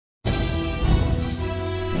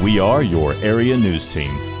We are your area news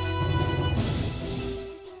team.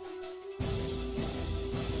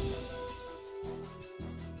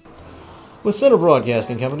 With Center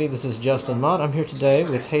Broadcasting Company, this is Justin Mott. I'm here today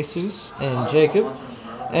with Jesus and Jacob,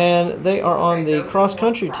 and they are on the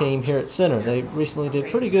cross-country team here at Center. They recently did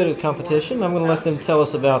pretty good at competition. I'm going to let them tell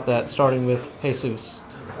us about that, starting with Jesus.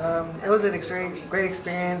 It was a great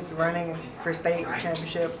experience running for state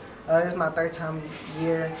championship. This is my third time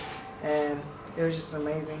year, and it was just an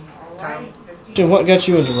amazing time. And what got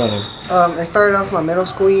you into running? It started off my middle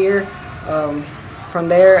school year. From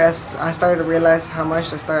there, as I started to realize how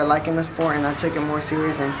much I started liking the sport, and I took it more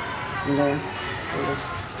serious, and then it was.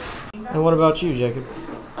 And what about you, Jacob?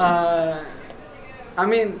 I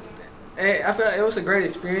mean, I feel like it was a great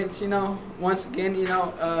experience, once again,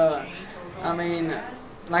 I mean,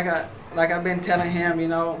 like I've been telling him,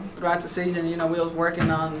 throughout the season, we was working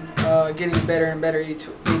on getting better and better each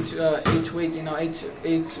week,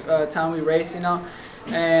 each time we race, and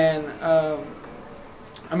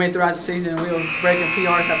I mean, throughout the season, we were breaking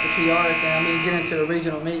PRs after PRs, and I mean, getting to the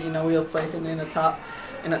regional meet, we were placing in the top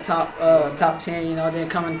 10, then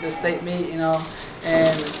coming to state meet, and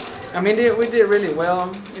I mean, we did really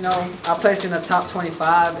well, I placed in the top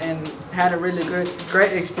 25 and had a really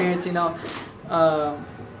great experience,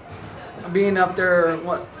 being up there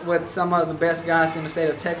with some of the best guys in the state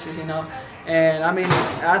of Texas, and I mean,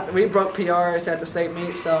 we broke PRs at the state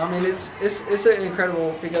meet, so I mean, it's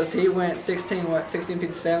incredible because he went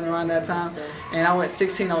 16:57 around that time, and I went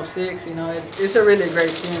 16:06. It's a really great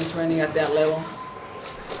experience running at that level.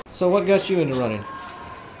 So, what got you into running?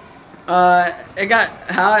 It got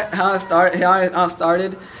how I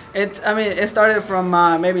started. It started from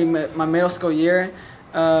my middle school year.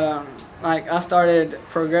 Like I started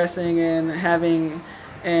progressing and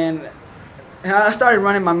I started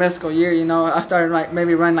running my middle school year. I started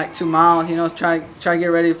running 2 miles. Try to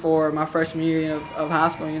get ready for my freshman year of high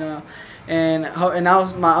school. And I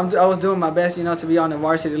was doing my best. To be on the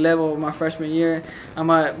varsity level my freshman year. I'm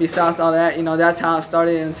gonna be south all that. That's how I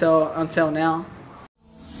started until now.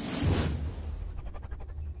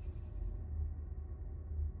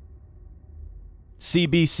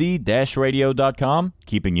 cbc-radio.com,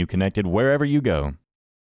 keeping you connected wherever you go.